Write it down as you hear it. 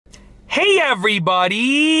Hey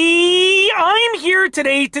everybody! I'm here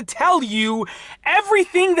today to tell you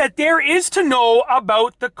everything that there is to know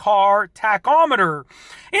about the car tachometer.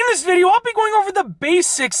 In this video, I'll be going over the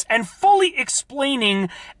basics and fully explaining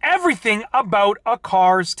everything about a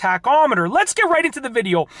car's tachometer. Let's get right into the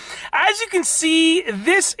video. As you can see,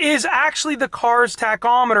 this is actually the car's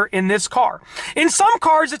tachometer in this car. In some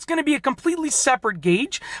cars, it's going to be a completely separate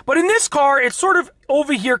gauge, but in this car, it's sort of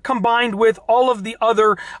over here combined with all of the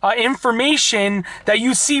other information that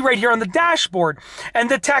you see right here on the dashboard. And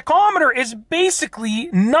the tachometer is basically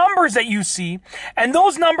numbers that you see, and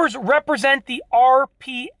those numbers represent the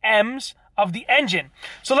RPMs of the engine.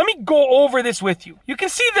 So let me go over this with you. You can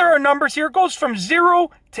see there are numbers here. It goes from 0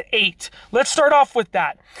 to 8. Let's start off with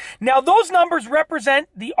that. Now those numbers represent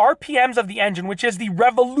the RPMs of the engine, which is the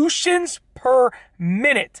revolutions per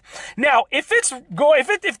minute. Now, if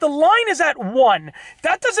the line is at 1,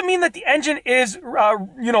 that doesn't mean that the engine is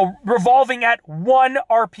revolving at 1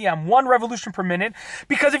 RPM, 1 revolution per minute,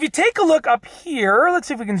 because if you take a look up here, let's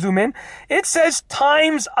see if we can zoom in, it says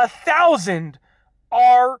times 1,000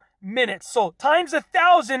 minutes. So times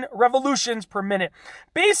 1,000 revolutions per minute.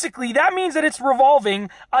 Basically, that means that it's revolving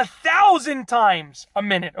 1,000 times a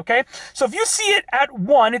minute, okay? So if you see it at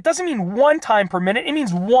 1, it doesn't mean 1 time per minute. It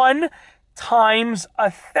means 1 times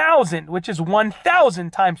 1,000, which is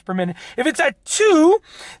 1,000 times per minute. If it's at 2,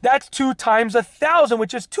 that's 2 times 1,000,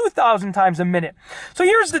 which is 2,000 times a minute. So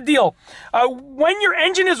here's the deal. When your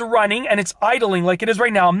engine is running and it's idling like it is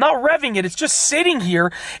right now, I'm not revving it, it's just sitting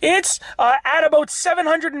here, it's at about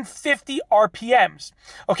 750 RPMs.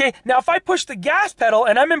 Okay, now if I push the gas pedal,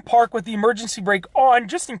 and I'm in park with the emergency brake on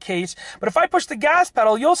just in case, but if I push the gas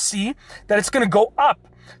pedal, you'll see that it's going to go up.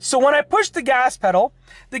 So when I push the gas pedal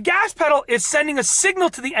is sending a signal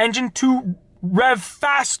to the engine to rev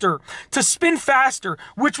faster, to spin faster,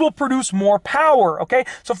 which will produce more power, okay?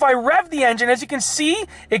 So if I rev the engine, as you can see,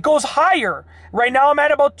 it goes higher. Right now I'm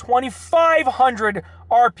at about 2,500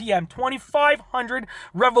 RPM, 2,500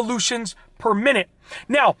 revolutions per minute.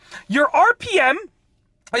 Now, your RPM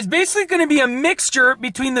is basically going to be a mixture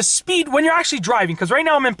between the speed when you're actually driving, because right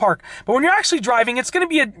now I'm in park, but when you're actually driving, it's going to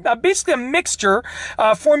be basically a mixture,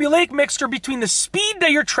 formulaic mixture between the speed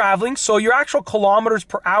that you're traveling, so your actual kilometers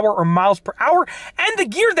per hour or miles per hour, and the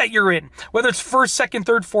gear that you're in, whether it's first, second,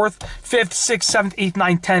 third, fourth, fifth, sixth, seventh, eighth,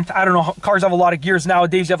 ninth, 10th. I don't know, cars have a lot of gears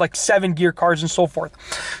nowadays. You have like 7 gear cars and so forth.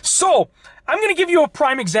 So I'm going to give you a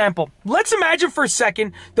prime example. Let's imagine for a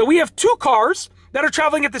second that we have 2 cars that are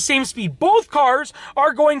traveling at the same speed. Both cars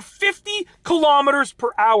are going 50 kilometers per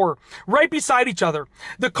hour right beside each other.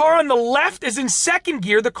 The car on the left is in second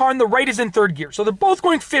gear. The car on the right is in third gear. So they're both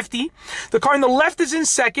going 50. The car on the left is in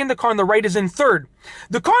second. The car on the right is in third.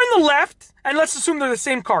 The car on the left, and let's assume they're the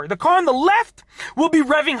same car. The car on the left will be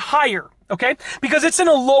revving higher, okay? Because it's in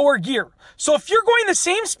a lower gear. So if you're going the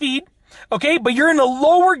same speed, okay, but you're in a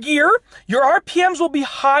lower gear, your RPMs will be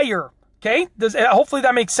higher. Okay, hopefully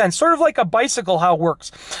that makes sense. Sort of like a bicycle, how it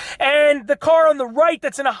works. And the car on the right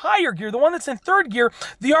that's in a higher gear, the one that's in third gear,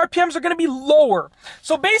 the RPMs are going to be lower.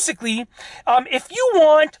 So basically, if you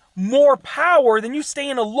want more power, then you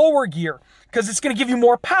stay in a lower gear because it's going to give you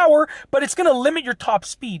more power, but it's going to limit your top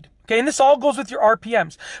speed. Okay, and this all goes with your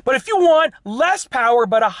RPMs. But if you want less power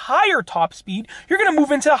but a higher top speed, you're going to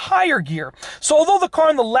move into a higher gear. So although the car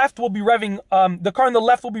on the left will be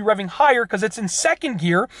revving, higher because it's in second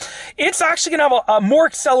gear, it's actually going to have a more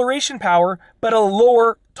acceleration power but a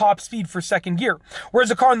lower top speed for second gear. Whereas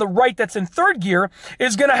the car on the right that's in third gear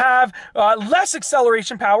is going to have less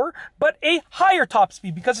acceleration power, but a higher top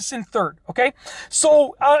speed because it's in third, okay?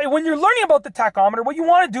 So when you're learning about the tachometer, what you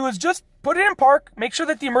want to do is just put it in park, make sure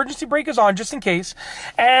that the emergency brake is on just in case,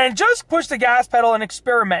 and just push the gas pedal and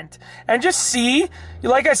experiment. And just see,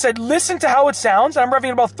 like I said, listen to how it sounds. I'm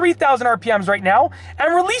revving about 3,000 RPMs right now,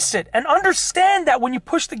 and release it. And understand that when you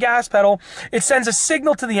push the gas pedal, it sends a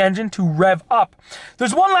signal to the engine to rev up.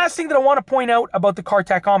 There's one last thing that I want to point out about the car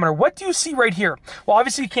tachometer. What do you see right here? Well,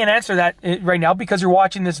 obviously you can't answer that right now because you're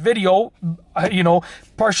watching this video,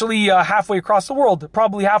 partially halfway across the world,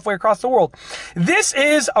 probably halfway across the world. This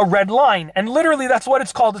is a red line, and literally that's what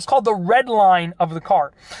it's called. It's called the red line of the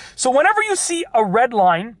car. So whenever you see a red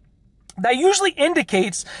line, that usually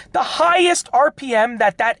indicates the highest RPM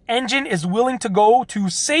that engine is willing to go to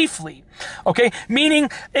safely. Okay, meaning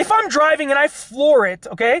if I'm driving and I floor it,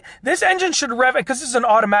 okay, this engine should rev, because this is an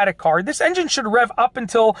automatic car, this engine should rev up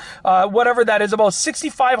until whatever that is, about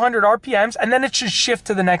 6,500 RPMs, and then it should shift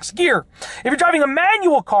to the next gear. If you're driving a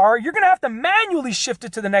manual car, you're going to have to manually shift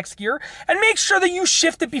it to the next gear and make sure that you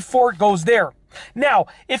shift it before it goes there. Now,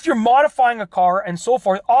 if you're modifying a car and so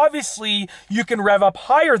forth, obviously you can rev up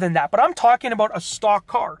higher than that, but I'm talking about a stock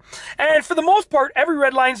car. And for the most part, every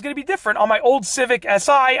red line is going to be different. On my old Civic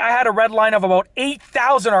Si, I had a red line of about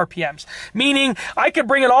 8,000 RPMs, meaning I could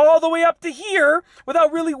bring it all the way up to here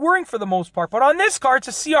without really worrying for the most part. But on this car, it's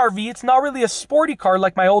a CRV. It's not really a sporty car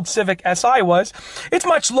like my old Civic Si was. It's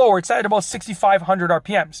much lower. It's at about 6,500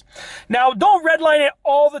 RPMs. Now, don't redline it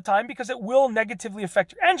all the time because it will negatively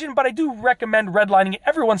affect your engine, but I do recommend redlining it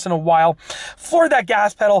every once in a while. Floor that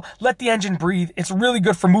gas pedal, let the engine breathe. It's really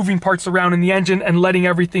good for moving parts around in the engine and letting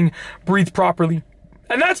everything breathe properly.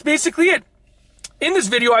 And that's basically it. In this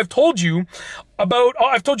video, I've told you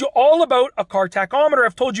all about a car tachometer.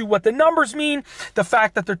 I've told you what the numbers mean, the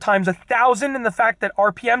fact that they're times 1,000, and the fact that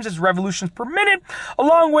RPMs is revolutions per minute,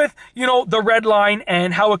 along with, the red line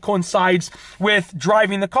and how it coincides with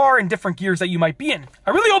driving the car and different gears that you might be in.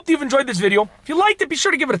 I really hope you've enjoyed this video. If you liked it, be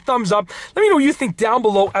sure to give it a thumbs up. Let me know what you think down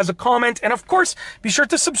below as a comment. And of course, be sure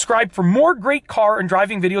to subscribe for more great car and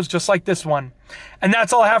driving videos just like this one. And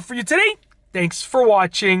that's all I have for you today. Thanks for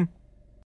watching.